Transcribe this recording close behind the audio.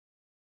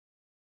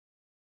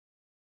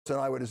An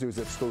Eyewitness News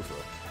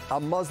exclusive. A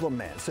Muslim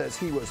man says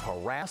he was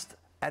harassed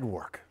at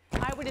work.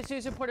 Eyewitness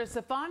News reporter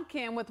Safan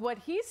Kim with what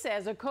he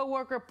says a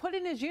co-worker put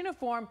in his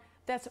uniform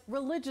that's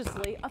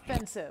religiously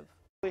offensive.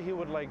 He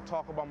would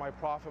talk about my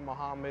Prophet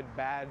Muhammad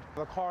bad.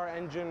 The car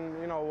engine,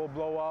 will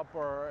blow up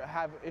or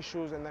have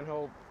issues, and then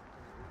he'll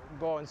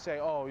go and say,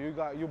 oh,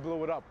 you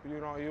blew it up.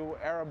 You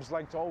Arabs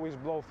like to always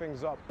blow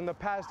things up. In the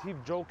past, he's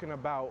joking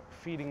about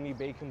feeding me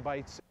bacon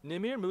bites.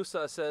 Nimir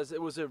Musa says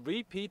it was a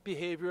repeat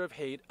behavior of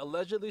hate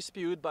allegedly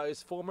spewed by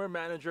his former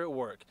manager at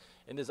work.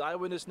 In his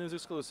Eyewitness News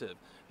exclusive,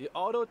 the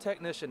auto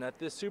technician at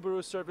this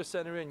Subaru service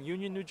center in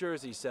Union, New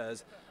Jersey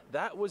says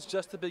that was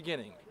just the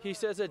beginning. He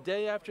says a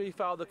day after he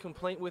filed the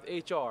complaint with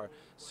HR,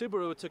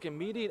 Subaru took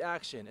immediate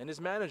action and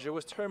his manager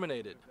was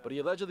terminated. But he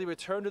allegedly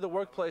returned to the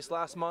workplace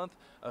last month,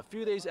 a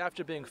few days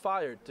after being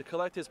fired, to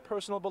collect his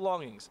personal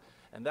belongings.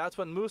 And that's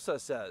when Musa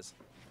says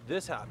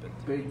this happened.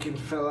 Bacon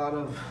fell out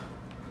of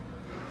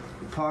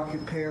the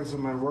pocket pants of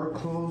my work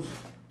clothes.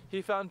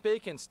 He found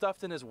bacon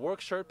stuffed in his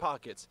work shirt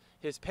pockets,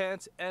 his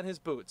pants, and his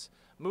boots.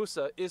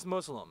 Musa is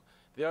Muslim.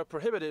 They are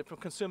prohibited from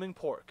consuming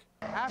pork.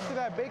 After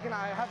that bacon,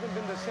 I haven't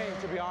been the same,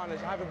 to be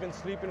honest. I haven't been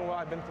sleeping well.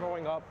 I've been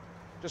throwing up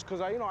just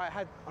because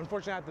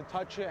unfortunately, I had to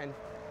touch it. And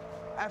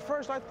at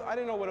first, I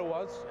didn't know what it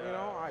was.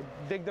 I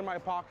digged in my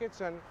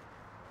pockets and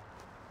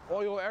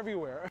oil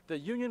everywhere. The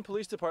Union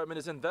Police Department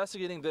is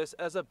investigating this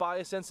as a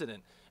bias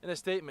incident. In a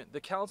statement,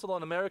 the Council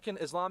on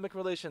American-Islamic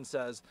Relations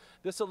says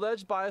this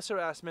alleged bias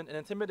harassment and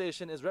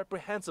intimidation is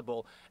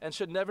reprehensible and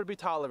should never be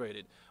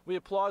tolerated. We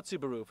applaud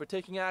Subaru for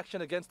taking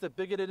action against the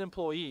bigoted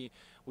employee.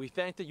 We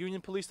thank the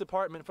Union Police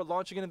Department for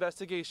launching an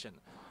investigation.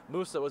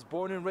 Musa was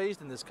born and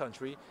raised in this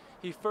country.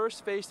 He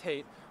first faced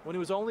hate when he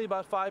was only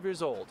about 5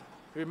 years old.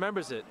 He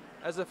remembers it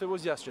as if it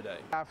was yesterday.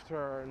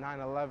 After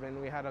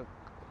 9/11,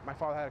 my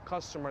father had a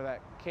customer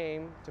that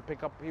came to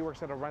pick up, he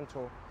works at a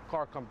rental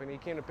car company. He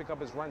came to pick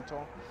up his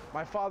rental.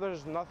 My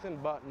father's nothing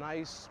but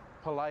nice,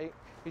 polite.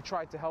 He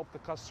tried to help the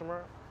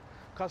customer.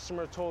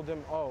 Customer told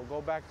him, oh, go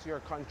back to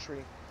your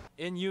country.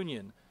 In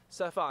Union,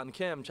 Safan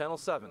Kim, Channel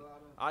 7,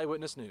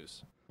 Eyewitness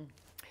News.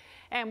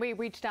 And we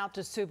reached out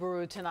to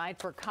Subaru tonight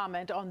for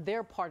comment on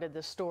their part of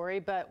the story,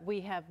 but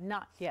we have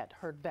not yet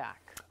heard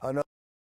back.